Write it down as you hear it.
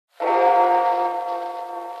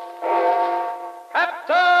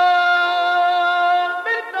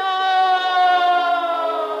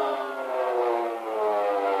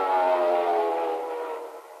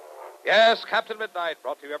Yes, Captain Midnight,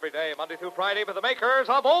 brought to you every day, Monday through Friday, by the makers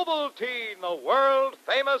of Ovaltine, the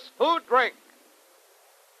world-famous food drink.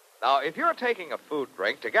 Now, if you're taking a food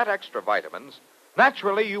drink to get extra vitamins,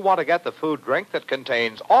 naturally you want to get the food drink that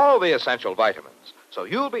contains all the essential vitamins. So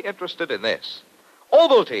you'll be interested in this.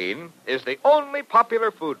 Ovaltine is the only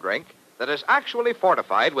popular food drink that is actually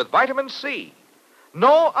fortified with vitamin C.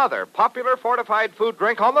 No other popular fortified food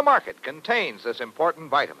drink on the market contains this important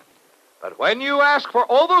vitamin. But when you ask for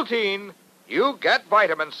Ovaltine, you get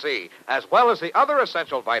vitamin C, as well as the other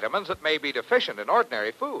essential vitamins that may be deficient in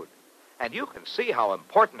ordinary food. And you can see how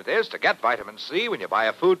important it is to get vitamin C when you buy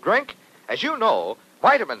a food drink. As you know,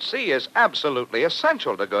 vitamin C is absolutely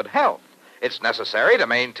essential to good health. It's necessary to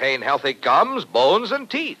maintain healthy gums, bones, and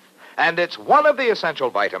teeth. And it's one of the essential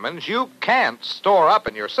vitamins you can't store up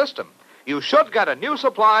in your system. You should get a new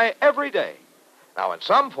supply every day. Now, in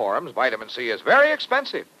some forms, vitamin C is very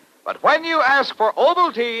expensive. But when you ask for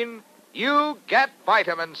Ovaltine, you get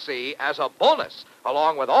vitamin C as a bonus,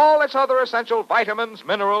 along with all its other essential vitamins,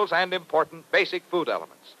 minerals, and important basic food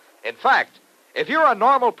elements. In fact, if you're a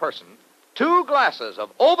normal person, 2 glasses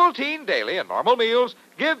of Ovaltine daily in normal meals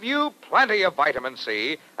give you plenty of vitamin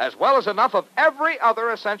C, as well as enough of every other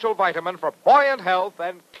essential vitamin for buoyant health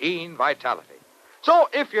and keen vitality. So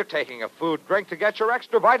if you're taking a food drink to get your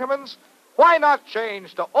extra vitamins, why not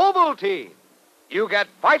change to Ovaltine? You get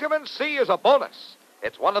vitamin C as a bonus.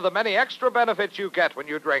 It's one of the many extra benefits you get when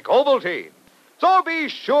you drink Ovaltine. So be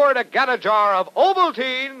sure to get a jar of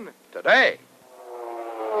Ovaltine today.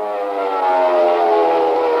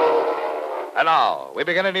 And now, we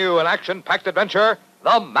begin a new and action-packed adventure,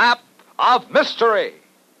 The Map of Mystery.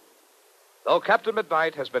 Though Captain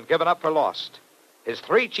Midnight has been given up for lost, his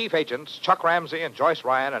 3 chief agents, Chuck Ramsey and Joyce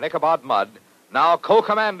Ryan and Ichabod Mudd, now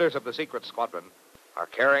co-commanders of the secret squadron, are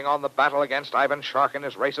carrying on the battle against Ivan Shark and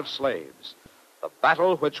his race of slaves, the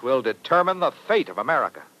battle which will determine the fate of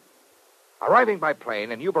America. Arriving by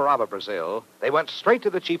plane in Uberaba, Brazil, they went straight to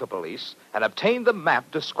the chief of police and obtained the map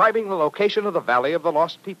describing the location of the Valley of the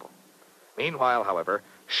Lost People. Meanwhile, however,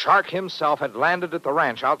 Shark himself had landed at the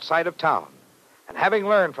ranch outside of town, and having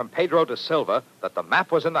learned from Pedro da Silva that the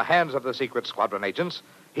map was in the hands of the secret squadron agents,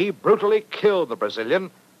 he brutally killed the Brazilian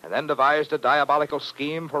and then devised a diabolical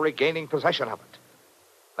scheme for regaining possession of it.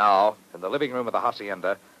 Now, in the living room of the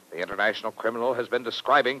hacienda, the international criminal has been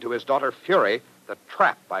describing to his daughter Fury the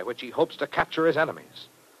trap by which he hopes to capture his enemies.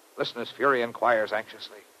 Listen as Fury inquires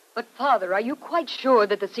anxiously. But, Father, are you quite sure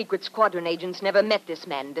that the secret squadron agents never met this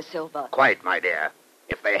man, Da Silva? Quite, my dear.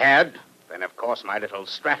 If they had, then of course my little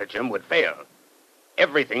stratagem would fail.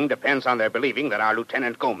 Everything depends on their believing that our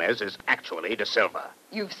Lieutenant Gomez is actually Da Silva.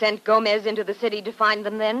 You've sent Gomez into the city to find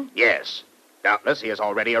them, then? Yes. Doubtless he has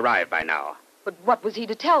already arrived by now. But what was he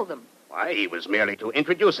to tell them? Why, he was merely to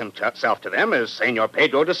introduce himself to them as Senor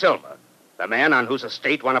Pedro da Silva, the man on whose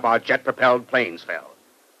estate one of our jet-propelled planes fell.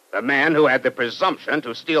 The man who had the presumption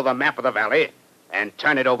to steal the map of the valley and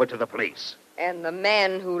turn it over to the police. And the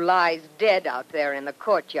man who lies dead out there in the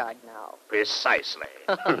courtyard now. Precisely.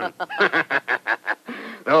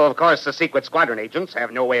 Though, of course, the secret squadron agents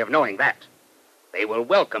have no way of knowing that. They will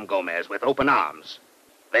welcome Gomez with open arms.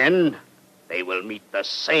 Then they will meet the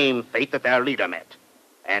same fate that their leader met.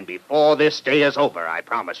 And before this day is over, I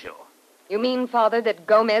promise you. You mean, Father, that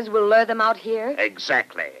Gomez will lure them out here?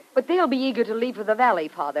 Exactly. But they'll be eager to leave for the valley,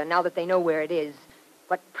 Father, now that they know where it is.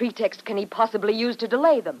 What pretext can he possibly use to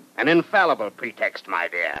delay them? An infallible pretext, my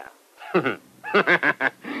dear.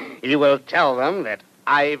 He will tell them that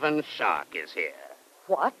Ivan Shark is here.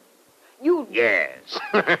 What? You... Yes.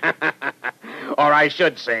 Or I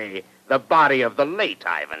should say, the body of the late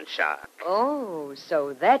Ivan Shark. Oh,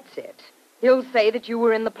 so that's it. He'll say that you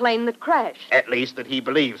were in the plane that crashed. At least that he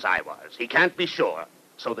believes I was. He can't be sure.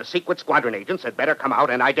 So the secret squadron agents had better come out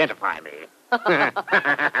and identify me.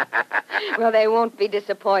 Well, they won't be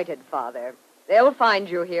disappointed, Father. They'll find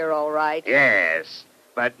you here all right. Yes,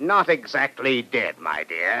 but not exactly dead, my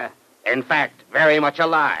dear. In fact, very much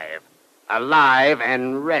alive. Alive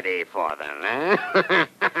and ready for them, eh?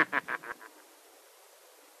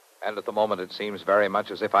 And at the moment, it seems very much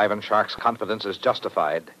as if Ivan Shark's confidence is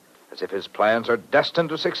justified, as if his plans are destined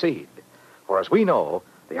to succeed. For as we know,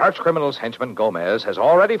 the arch-criminal's henchman Gomez has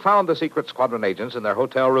already found the secret squadron agents in their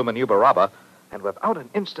hotel room in Uberaba, and without an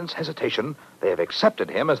instant's hesitation, they have accepted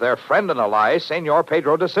him as their friend and ally, Senor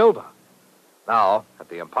Pedro da Silva. Now, at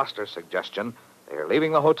the imposter's suggestion, they are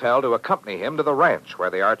leaving the hotel to accompany him to the ranch where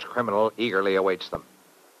the arch-criminal eagerly awaits them.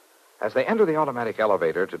 As they enter the automatic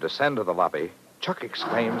elevator to descend to the lobby, Chuck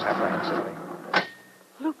exclaims apprehensively,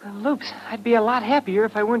 Loop and loops. I'd be a lot happier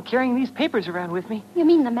if I weren't carrying these papers around with me. You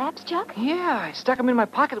mean the maps, Chuck? Yeah, I stuck them in my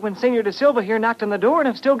pocket when Senor De Silva here knocked on the door, and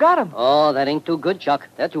I've still got them. Oh, that ain't too good, Chuck.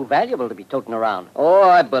 They're too valuable to be toting around.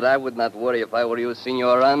 But I would not worry if I were you,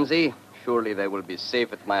 Senor Ramsey. Surely they will be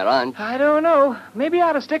safe at my ranch. I don't know. Maybe I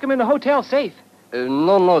ought to stick them in the hotel safe.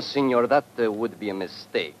 No, Senor. That would be a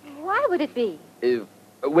mistake. Why would it be?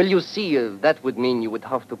 Well, you see, that would mean you would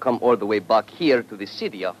have to come all the way back here to the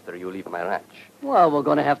city after you leave my ranch. Well, we're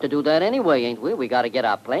going to have to do that anyway, ain't we? We got to get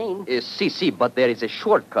our plane. Si, but there is a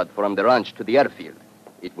shortcut from the ranch to the airfield.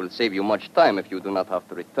 It will save you much time if you do not have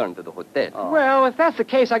to return to the hotel. Oh. Well, if that's the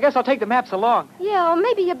case, I guess I'll take the maps along. Yeah, or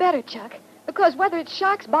maybe you better, Chuck. Because whether it's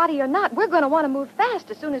Shark's body or not, we're going to want to move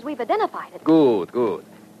fast as soon as we've identified it. Good.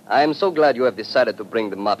 I am so glad you have decided to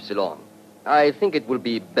bring the maps along. I think it will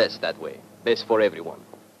be best that way. Best for everyone.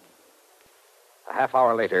 A half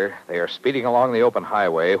hour later, they are speeding along the open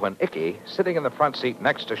highway when Icky, sitting in the front seat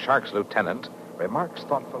next to Shark's lieutenant, remarks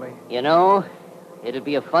thoughtfully, You know, it'd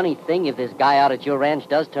be a funny thing if this guy out at your ranch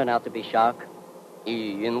does turn out to be Shark.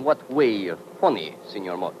 In what way funny,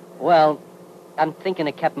 Senor Mott? Well, I'm thinking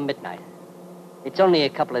of Captain Midnight. It's only a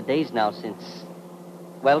couple of days now since,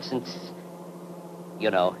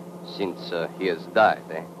 you know. Since he has died,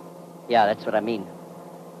 eh? Yeah, that's what I mean.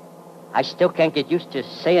 I still can't get used to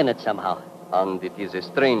saying it somehow. And it is a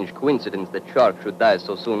strange coincidence that Shark should die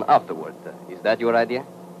so soon afterward. Is that your idea?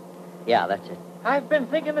 Yeah, that's it. I've been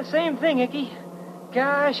thinking the same thing, Icky.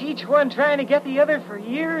 Gosh, each one trying to get the other for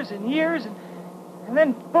years and years, and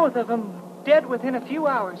then both of them dead within a few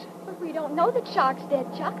hours. But we don't know that Shark's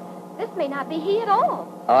dead, Chuck. This may not be he at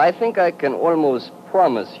all. I think I can almost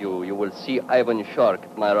promise you will see Ivan Shark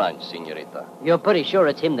at my ranch, Senorita. You're pretty sure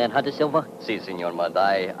it's him then, huh, De Silva? Si, Senor Mud.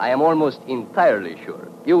 I am almost entirely sure.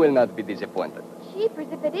 You will not be disappointed. Jeepers,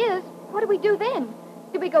 if it is, what do we do then?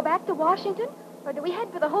 Do we go back to Washington, or do we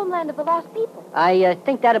head for the homeland of the lost people? I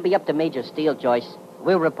think that'll be up to Major Steele, Joyce.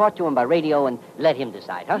 We'll report to him by radio and let him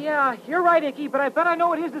decide, huh? Yeah, you're right, Icky, but I bet I know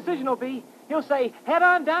what his decision will be. He'll say, head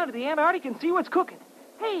on down to the Antarctic and see what's cooking.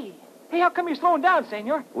 Hey, how come you're slowing down,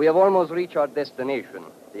 Senor? We have almost reached our destination.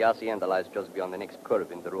 The hacienda lies just beyond the next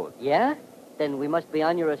curve in the road. Yeah? Then we must be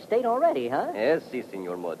on your estate already, huh? Yes, si,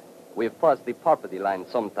 Senor Mud. We've passed the property line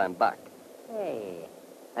some time back. Hey,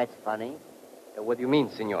 that's funny. What do you mean,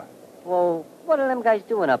 Senor? Well, what are them guys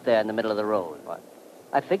doing up there in the middle of the road? What?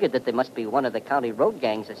 I figured that they must be one of the county road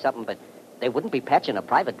gangs or something, but they wouldn't be patching a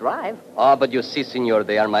private drive. But you see, Senor,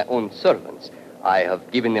 they are my own servants. I have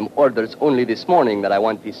given them orders only this morning that I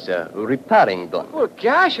want this repairing done. Well,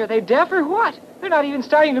 gosh, are they deaf or what? They're not even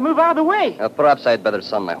starting to move out of the way. Perhaps I'd better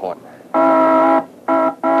sound my horn.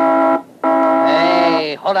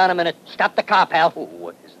 Hey, hold on a minute. Stop the car, pal. Oh,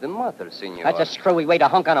 what is the matter, Senor? That's a screwy way to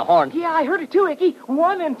honk on a horn. Yeah, I heard it too, Icky.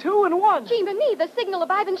 1 and 2 and 1. Gee, me, the signal of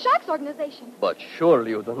Ivan Shark's organization. But surely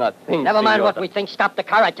you do not think, Never mind Senor, what we think. Stop the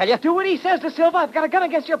car, I tell you. Do what he says, De Silva. I've got a gun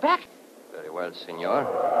against your back. Very well, Senor.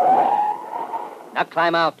 Now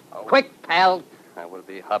climb out. Quick, pal. I will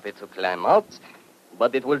be happy to climb out,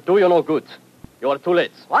 but it will do you no good. You are too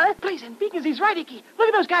late. What? Blazing beacons, he's right, Icky. Look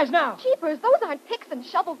at those guys now. Jeepers, those aren't picks and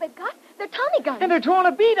shovels they've got. They're Tommy guns. And they're drawing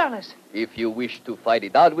a bead on us. If you wish to fight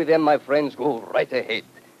it out with them, my friends, go right ahead.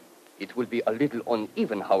 It will be a little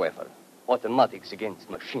uneven, however. Automatics against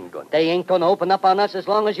machine guns. They ain't gonna open up on us as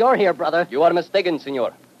long as you're here, brother. You are mistaken,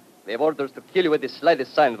 Senor. They have orders to kill you at the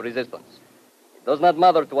slightest sign of resistance. It does not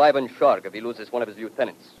matter to Ivan Shark if he loses one of his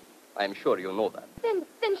lieutenants. I am sure you know that.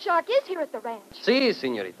 Then Shark is here at the ranch. Si,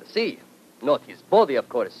 Senorita, si. Not his body, of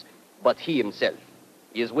course, but he himself.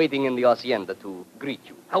 He is waiting in the hacienda to greet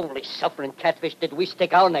you. Holy suffering catfish, did we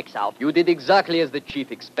stick our necks out? You did exactly as the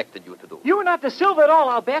chief expected you to do. You were not De Silva at all,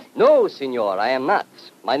 I'll bet. No, Senor, I am not.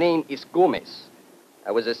 My name is Gomez.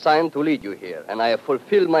 I was assigned to lead you here, and I have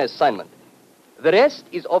fulfilled my assignment. The rest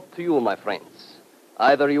is up to you, my friends.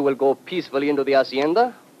 Either you will go peacefully into the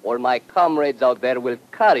hacienda, or my comrades out there will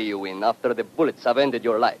carry you in after the bullets have ended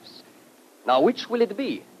your lives. Now, which will it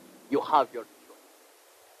be? You have your choice.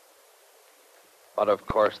 But, of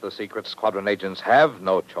course, the secret squadron agents have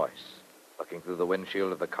no choice. Looking through the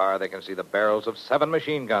windshield of the car, they can see the barrels of 7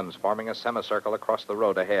 machine guns forming a semicircle across the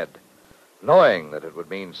road ahead. Knowing that it would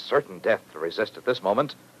mean certain death to resist at this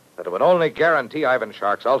moment, that it would only guarantee Ivan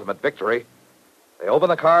Shark's ultimate victory, they open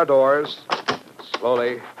the car doors and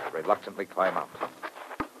slowly, reluctantly climb out.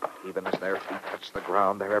 Even as their feet touch the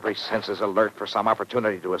ground, their every sense is alert for some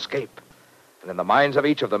opportunity to escape. And in the minds of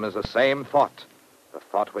each of them is the same thought, the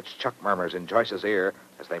thought which Chuck murmurs in Joyce's ear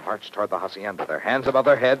as they march toward the hacienda, their hands above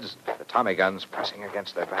their heads, the Tommy guns pressing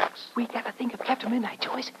against their backs. We got to think of Captain Midnight,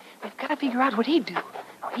 Joyce. We've got to figure out what he'd do.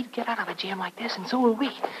 Now, he'd get out of a jam like this, and so will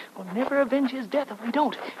we. We'll never avenge his death if we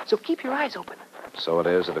don't. So keep your eyes open. So it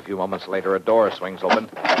is that a few moments later a door swings open,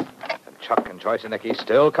 and Chuck and Joyce and Nicky,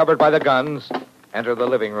 still covered by the guns, enter the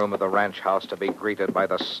living room of the ranch house to be greeted by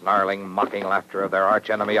the snarling, mocking laughter of their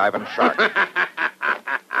archenemy, Ivan Shark.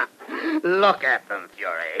 Look at them,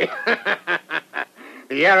 Fury.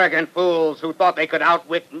 The arrogant fools who thought they could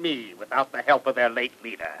outwit me without the help of their late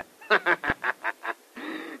leader.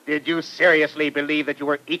 Did you seriously believe that you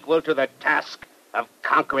were equal to the task of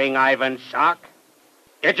conquering Ivan Shark?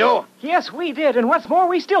 Did you? Yes, we did. And what's more,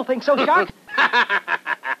 we still think so, Shark.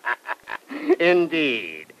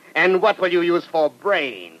 Indeed. And what will you use for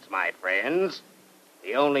brains, my friends?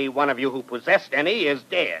 The only one of you who possessed any is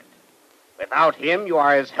dead. Without him, you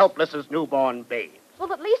are as helpless as newborn babes.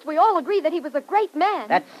 Well, at least we all agree that he was a great man.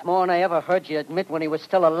 That's more than I ever heard you admit when he was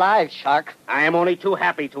still alive, Shark. I am only too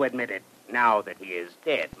happy to admit it, now that he is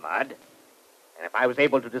dead, Mud. And if I was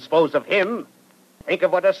able to dispose of him, think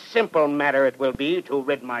of what a simple matter it will be to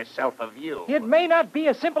rid myself of you. It may not be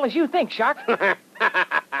as simple as you think, Shark.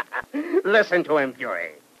 Listen to him,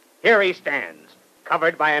 Fury. Here he stands,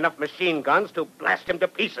 covered by enough machine guns to blast him to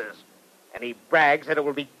pieces. And he brags that it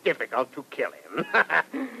will be difficult to kill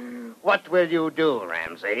him. What will you do,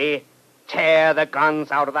 Ramsey? Tear the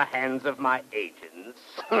guns out of the hands of my agents?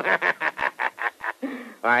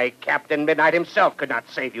 Why, Captain Midnight himself could not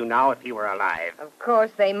save you now if he were alive. Of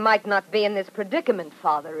course, they might not be in this predicament,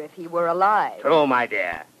 Father, if he were alive. True, my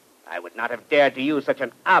dear. I would not have dared to use such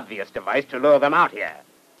an obvious device to lure them out here.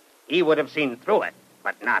 He would have seen through it,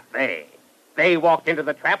 but not they. They walked into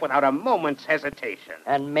the trap without a moment's hesitation.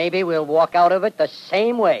 And maybe we'll walk out of it the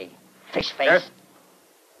same way. Fish face. Yes?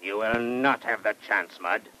 You will not have the chance,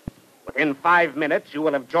 Mud. Within 5 minutes, you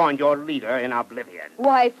will have joined your leader in oblivion.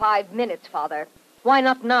 Why 5 minutes, Father? Why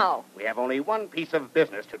not now? We have only one piece of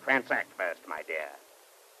business to transact first, my dear.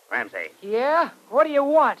 Ramsey, Yeah? What do you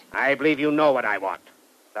want? I believe you know what I want.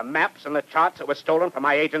 The maps and the charts that were stolen from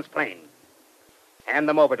my agent's plane. Hand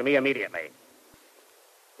them over to me immediately.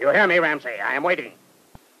 You hear me, Ramsey? I am waiting.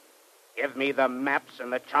 Give me the maps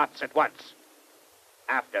and the charts at once.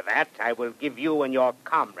 After that, I will give you and your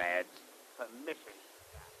comrades permission.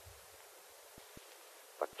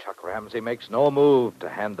 But Chuck Ramsey makes no move to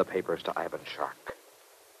hand the papers to Ivan Shark.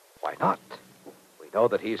 Why not? We know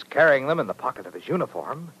that he's carrying them in the pocket of his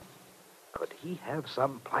uniform. Could he have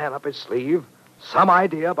some plan up his sleeve? Some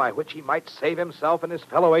idea by which he might save himself and his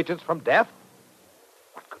fellow agents from death?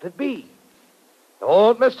 What could it be?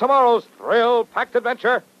 Don't miss tomorrow's thrill-packed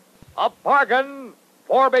adventure, A Bargain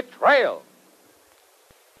for Betrayal.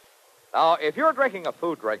 Now, if you're drinking a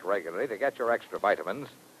food drink regularly to get your extra vitamins,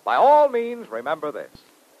 by all means, remember this.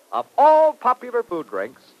 Of all popular food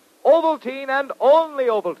drinks, Ovaltine and only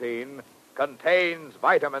Ovaltine contains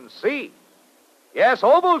vitamin C. Yes,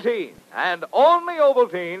 Ovaltine and only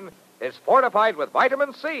Ovaltine is fortified with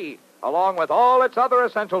vitamin C, along with all its other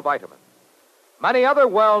essential vitamins. Many other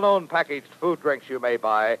well-known packaged food drinks you may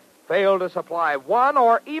buy fail to supply one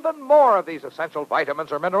or even more of these essential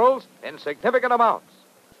vitamins or minerals in significant amounts.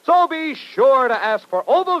 So be sure to ask for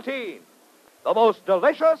Ovaltine, the most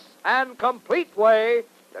delicious and complete way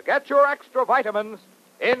to get your extra vitamins,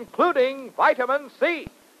 including vitamin C.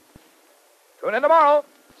 Tune in tomorrow,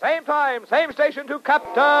 same time, same station, to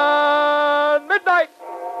Captain Midnight.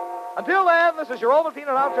 Until then, this is your Ovaltine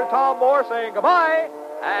announcer, Tom Moore, saying goodbye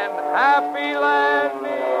and happy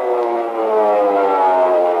landing.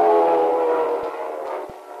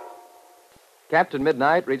 Captain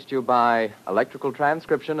Midnight reached you by electrical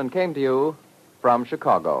transcription and came to you from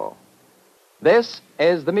Chicago. This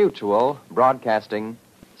is the Mutual Broadcasting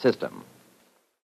System.